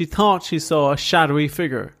 she thought she saw a shadowy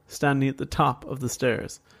figure standing at the top of the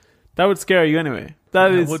stairs. That would scare you anyway.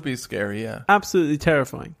 That would be scary, yeah. Absolutely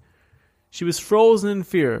terrifying. She was frozen in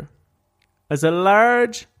fear as a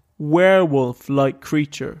large werewolf-like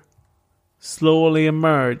creature slowly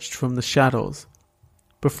emerged from the shadows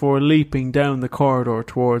before leaping down the corridor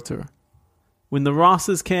towards her. When the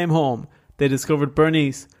Rosses came home, they discovered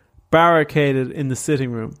Bernice barricaded in the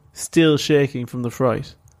sitting room, still shaking from the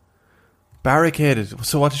fright. Barricaded?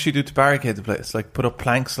 So what did she do to barricade the place? Like put up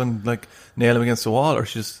planks and like nail him against the wall, or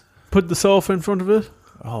she just... Put the sofa in front of it?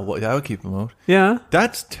 Oh, well, that would keep him out. Yeah.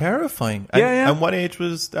 That's terrifying. And what age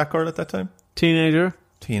was that girl at that time? Teenager,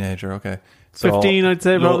 okay. So 15, I'd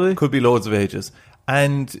say, probably. Could be loads of ages.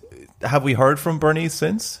 And have we heard from Bernice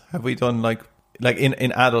since? Have we done like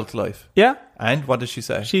in adult life? Yeah. And what does she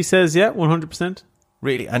say? She says, yeah, 100%.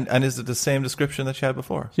 Really? And is it the same description that she had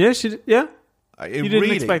before? Yeah, she did. Yeah. You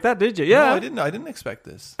didn't expect that, did you? Yeah. No, I didn't expect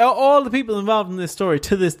this. All the people involved in this story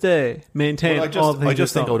to this day maintain all the things I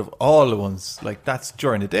just think out of all the ones, like that's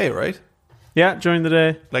during the day, right? Yeah, during the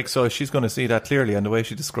day. Like, so she's going to see that clearly, and the way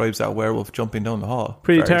she describes that werewolf jumping down the hall.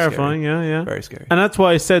 Pretty terrifying, scary. yeah. Very scary. And that's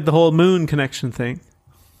why I said the whole moon connection thing.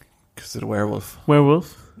 Because of the werewolf.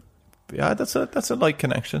 Werewolf. Yeah, that's a light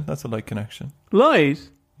connection. Light?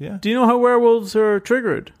 Yeah. Do you know how werewolves are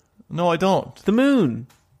triggered? No, I don't. The moon.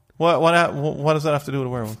 What does that have to do with a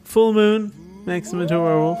werewolf? Full moon makes them into a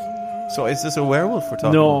werewolf. So is this a werewolf we're talking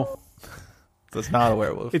about? No. That's not a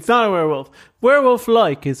werewolf. It's not a werewolf.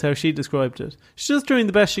 Werewolf-like is how she described it. She's just doing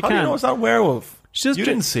the best she can. How do you know it's not a werewolf? You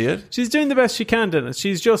didn't see it. She's doing the best she can, Dennis.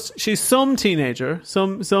 She's some teenager,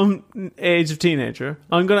 some age of teenager.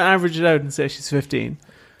 I'm going to average it out and say she's 15.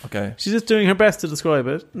 Okay. She's just doing her best to describe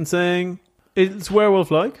it and saying it's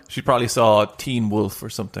werewolf-like. She probably saw Teen Wolf or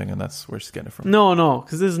something, and that's where she's getting it from. No,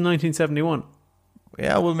 because this is 1971.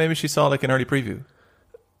 Yeah, well, maybe she saw like an early preview.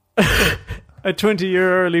 A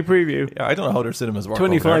 20-year early preview. Yeah, I don't know how their cinemas work.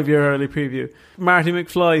 25-year early preview. Marty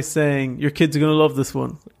McFly saying, your kids are going to love this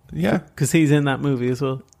one. Yeah. Because he's in that movie as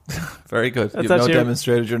well. Very good. You've now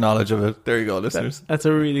demonstrated your knowledge of it. There you go, listeners. That's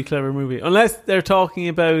a really clever movie. Unless they're talking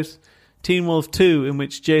about Teen Wolf 2, in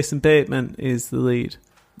which Jason Bateman is the lead.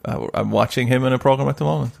 I'm watching him in a program at the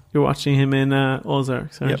moment. You're watching him in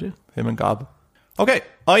Ozarks, aren't you? Him and Gob. Okay,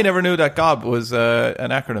 I never knew that Gob was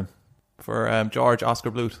an acronym for George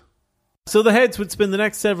Oscar Bluth. So the heads would spend the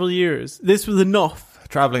next several years. This was enough.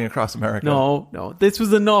 Travelling across America. No. This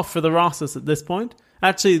was enough for the Rosses at this point.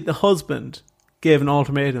 Actually, the husband gave an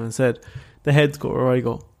ultimatum and said, the heads go or I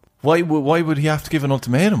go. Why would he have to give an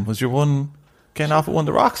ultimatum? Was your one getting off at one of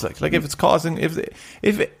the rocks? Like if it's causing... to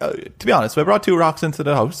be honest, if I brought 2 rocks into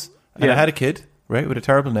the house and I had a kid, right, with a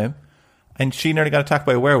terrible name, and she nearly got attacked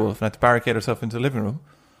by a werewolf and had to barricade herself into the living room,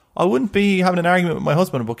 I wouldn't be having an argument with my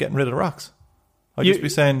husband about getting rid of the rocks. I'd just be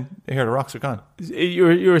saying, here, the rocks are gone.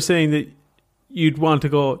 You were saying that you'd want to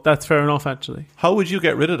go, that's fair enough, actually. How would you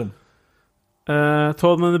get rid of them?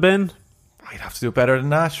 Throw them in the bin? I'd have to do better than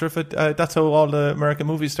that. Sure, if that's how all the American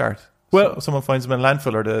movies start. Well, so someone finds them in a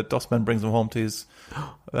landfill, or the dustman brings them home to his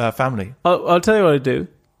family. I'll tell you what I'd do.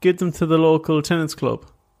 Give them to the local tennis club.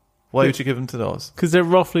 Why would you give them to those? Because they're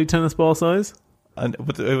roughly tennis ball size.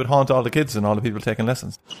 But it would haunt all the kids and all the people taking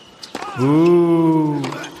lessons. Ooh.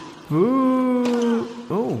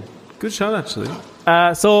 Oh, good shot, actually.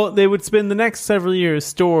 So they would spend the next several years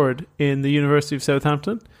stored in the University of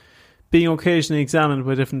Southampton, being occasionally examined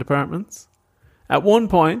by different departments. At one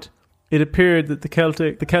point, it appeared that the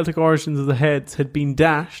Celtic origins of the heads had been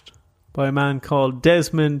dashed by a man called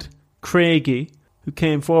Desmond Craigie, who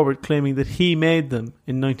came forward claiming that he made them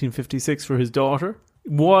in 1956 for his daughter,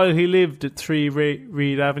 while he lived at 3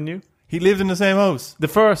 Reed Avenue. He lived in the same house? The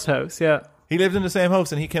first house, yeah. He lived in the same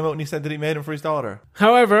house, and he came out and he said that he made them for his daughter.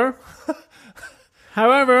 However...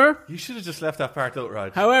 You should have just left that part out,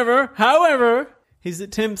 Raj. However, his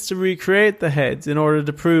attempts to recreate the heads in order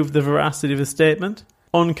to prove the veracity of his statement,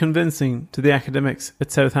 unconvincing to the academics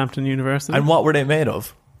at Southampton University. And what were they made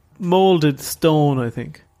of? Moulded stone, I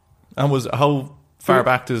think. And how far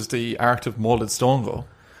back does the art of moulded stone go?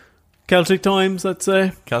 Celtic times, let's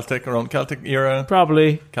say. Around Celtic era?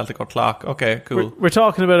 Probably. Celtic or clock. Okay, cool. We're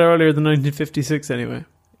talking about earlier than 1956 anyway.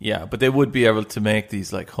 Yeah, but they would be able to make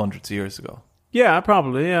these like hundreds of years ago. Yeah,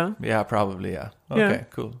 probably, yeah. Yeah, probably, yeah. Okay,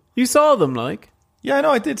 cool. You saw them, like? Yeah,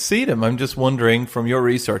 no, I did see them. I'm just wondering from your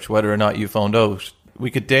research whether or not you found out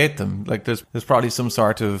we could date them. Like there's probably some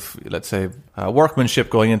sort of, let's say, workmanship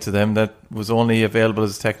going into them that was only available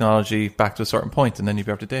as technology back to a certain point, and then you'd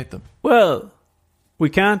be able to date them. Well, we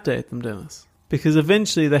can't date them, Dennis, because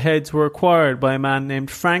eventually the heads were acquired by a man named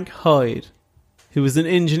Frank Hyde, who was an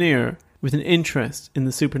engineer with an interest in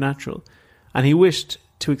the supernatural, and he wished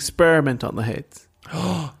to experiment on the heads.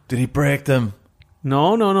 Did he break them?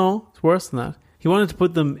 No. It's worse than that. He wanted to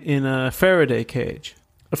put them in a Faraday cage.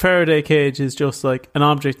 A Faraday cage is just like an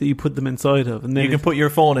object that you put them inside of, and then You can put your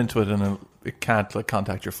phone into it, and it can't like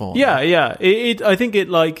contact your phone. Yeah. I think it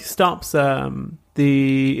like stops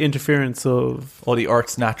the interference of All the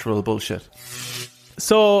Earth's natural bullshit.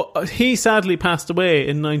 So he sadly passed away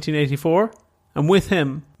in 1984, and with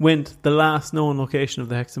him went the last known location of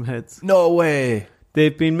the Hexham heads. No way.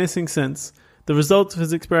 They've been missing since. The results of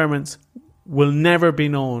his experiments will never be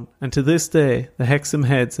known, and to this day, the Hexham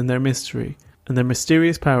heads and their mystery and their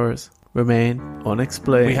mysterious powers remain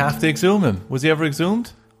unexplained. We have to exhume him. Was he ever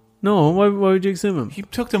exhumed? No, why would you exhume him? He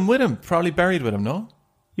took them with him. Probably buried with him, no?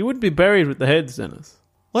 You wouldn't be buried with the heads, Dennis.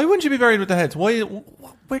 Why wouldn't you be buried with the heads? Why?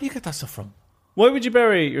 Where do you get that stuff from? Why would you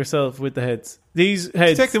bury yourself with the heads? These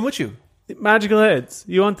heads. Take them with you. Magical heads.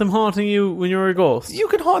 You want them haunting you when you're a ghost? You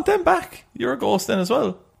can haunt them back. You're a ghost then as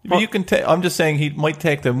well. You can. I'm just saying he might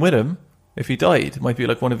take them with him if he died. It might be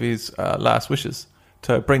like one of his last wishes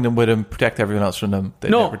to bring them with him, protect everyone else from them. They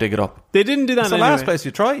never dig it up. They didn't do that. It's anyway. the last place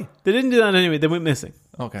you try. They didn't do that anyway. They went missing.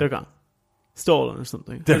 Okay, they're gone, stolen or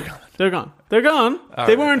something. They're gone. They're gone. They're gone.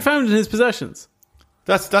 They weren't found in his possessions.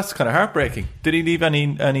 That's kind of heartbreaking. Did he leave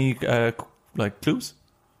any like clues?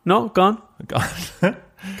 No, gone. Gone.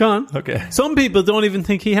 Gone. Okay. Some people don't even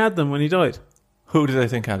think he had them when he died. Who did they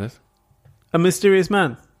think had it? A mysterious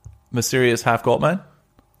man. Mysterious half goat man?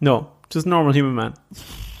 No, just normal human man.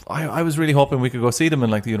 I was really hoping we could go see them in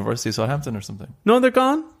like the University of Southampton or something. No, they're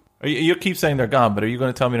gone. You keep saying they're gone, but are you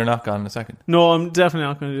going to tell me they're not gone in a second? No, I'm definitely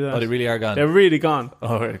not going to do that. Oh, they really are gone? They're really gone.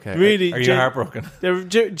 Oh, okay. Really, are you heartbroken? They're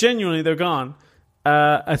genuinely, they're gone.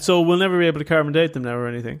 So we'll never be able to carbon date them now or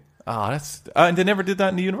anything. That's and they never did that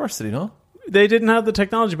in the university, no? They didn't have the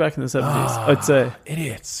technology back in the 70s, I'd say.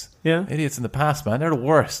 Idiots. Yeah? Idiots in the past, man. They're the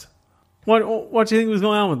worst. What do you think was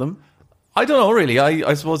going on with them? I don't know, really.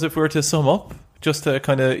 I suppose if we were to sum up, just to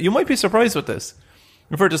kind of... You might be surprised with this.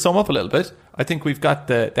 If we were to sum up a little bit, I think we've got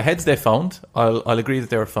the heads they found. I'll agree that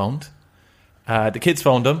they were found. The kids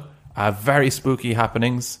found them. Very spooky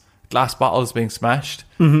happenings. Glass bottles being smashed.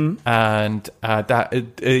 Mm-hmm. And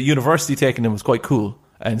that university taking them was quite cool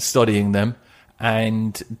and studying them.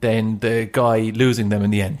 And then the guy losing them in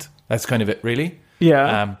the end. That's kind of it, really.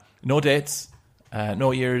 Yeah. No dates,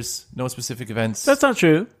 no years, no specific events. That's not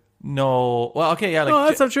true. No. Well, okay, yeah. Like, No,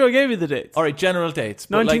 that's not true. I gave you the dates. All right, general dates.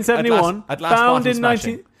 1971. At last found bottle in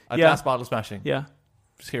smashing. Last bottle smashing. Yeah.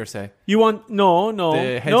 Just hearsay. You want... No.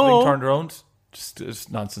 The heads being turned around.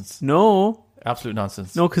 Just nonsense. No. Absolute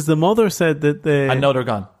nonsense. No, because the mother said that they... And now they're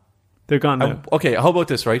gone. They're gone now. Okay, how about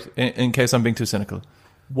this, right? In case I'm being too cynical.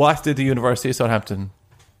 What did the University of Southampton...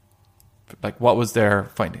 Like, what was their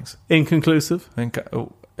findings? Inconclusive.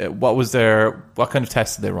 What was their... What kind of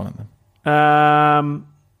tests did they run on them?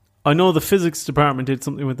 I know the physics department did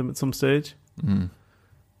something with them at some stage. Mm.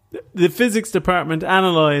 The physics department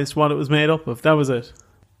analysed what it was made up of. That was it.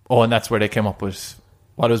 Oh, and that's where they came up with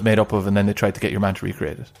what it was made up of, and then they tried to get your man to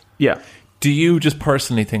recreate it. Yeah. Do you just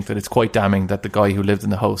personally think that it's quite damning that the guy who lived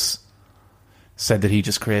in the house said that he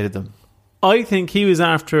just created them? I think he was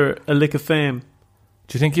after a lick of fame.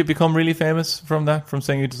 Do you think you've become really famous from that, from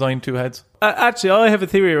saying you designed two heads? Actually, I have a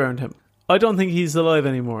theory around him. I don't think he's alive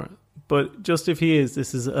anymore. But just if he is,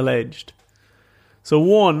 this is alleged. So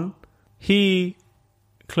one, he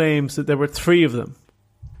claims that there were 3 of them.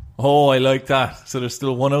 Oh, I like that. So there's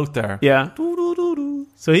still one out there. Yeah.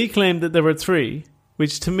 So he claimed that there were 3,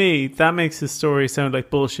 which to me, that makes his story sound like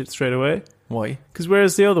bullshit straight away. Why? Because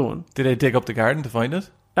where's the other one? Did they dig up the garden to find it?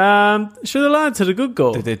 Sure, the lads had a good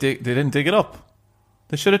go. Did they dig? They didn't dig it up.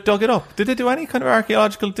 They should have dug it up. Did they do any kind of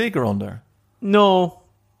archaeological dig around there? No.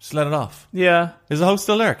 Just let it off. Yeah. Is the house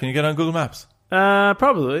still there? Can you get on Google Maps?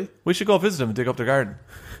 Probably. We should go visit them and dig up their garden.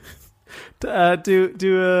 Do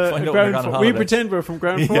a ground force. We pretend we're from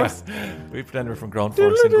ground force. Yeah. We pretend we're from ground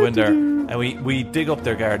force and go in there and we dig up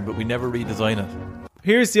their garden, but we never redesign it.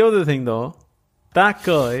 Here's the other thing, though. That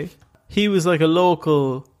guy, he was like a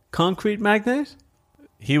local concrete magnate.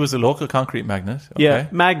 He was a local concrete magnate. Okay. Yeah,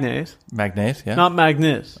 magnate. Magnate, yeah. Not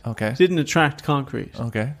magnet. Okay. Didn't attract concrete.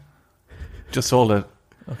 Okay. Just sold it.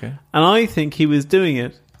 Okay. And I think he was doing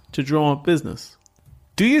it to draw up business.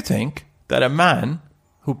 Do you think that a man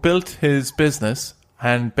who built his business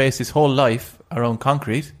and based his whole life around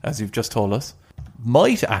concrete, as you've just told us,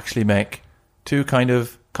 might actually make 2 kind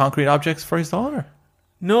of concrete objects for his daughter?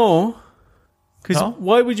 No. Because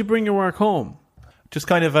why would you bring your work home? Just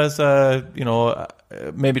kind of as,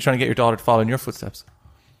 maybe trying to get your daughter to follow in your footsteps.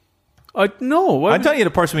 No. I'm telling you,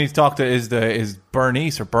 the person we need to talk to is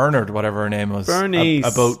Bernice or Bernard, whatever her name was. Bernice.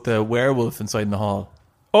 About the werewolf inside in the hall.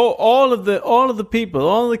 Oh, all of the people,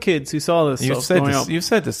 all of the kids who saw this You've stuff said growing this. up. You've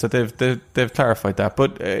said this that they've clarified that.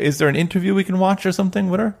 But is there an interview we can watch or something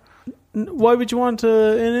with her? Why would you want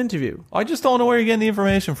an interview? I just don't know where you're getting the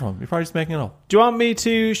information from. You're probably just making it up. Do you want me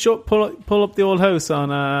to pull up the old house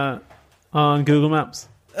on Google Maps?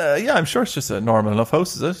 Yeah, I'm sure it's just a normal enough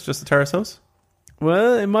house. Is it just a terrace house?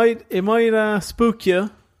 Well, it might spook you.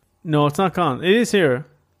 No, it's not gone. It is here.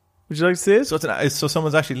 Would you like to see it? So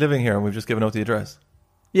someone's actually living here, and we've just given out the address.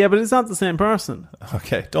 Yeah, but it's not the same person.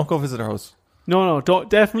 Okay, don't go visit our house. No,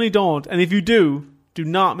 definitely don't. And if you do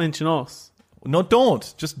not mention us. No,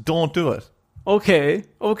 don't. Just don't do it. Okay,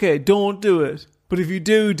 don't do it. But if you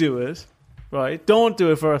do it, right, don't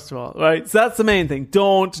do it first of all, right? So that's the main thing.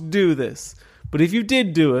 Don't do this. But if you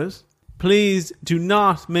did do it, please do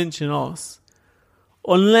not mention us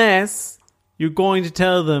unless you're going to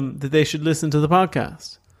tell them that they should listen to the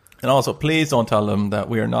podcast. And also, please don't tell them that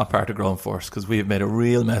we are not part of Grown Force, because we have made a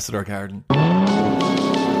real mess of our garden.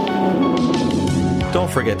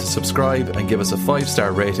 Don't forget to subscribe and give us a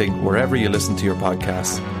 5-star rating wherever you listen to your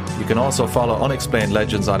podcasts. You can also follow Unexplained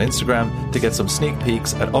Legends on Instagram to get some sneak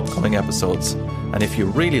peeks at upcoming episodes. And if you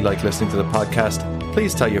really like listening to the podcast,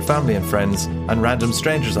 please tell your family and friends and random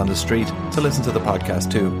strangers on the street to listen to the podcast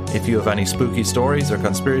too. If you have any spooky stories or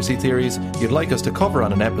conspiracy theories you'd like us to cover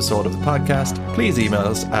on an episode of the podcast, please email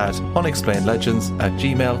us at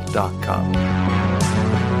unexplainedlegends@gmail.com.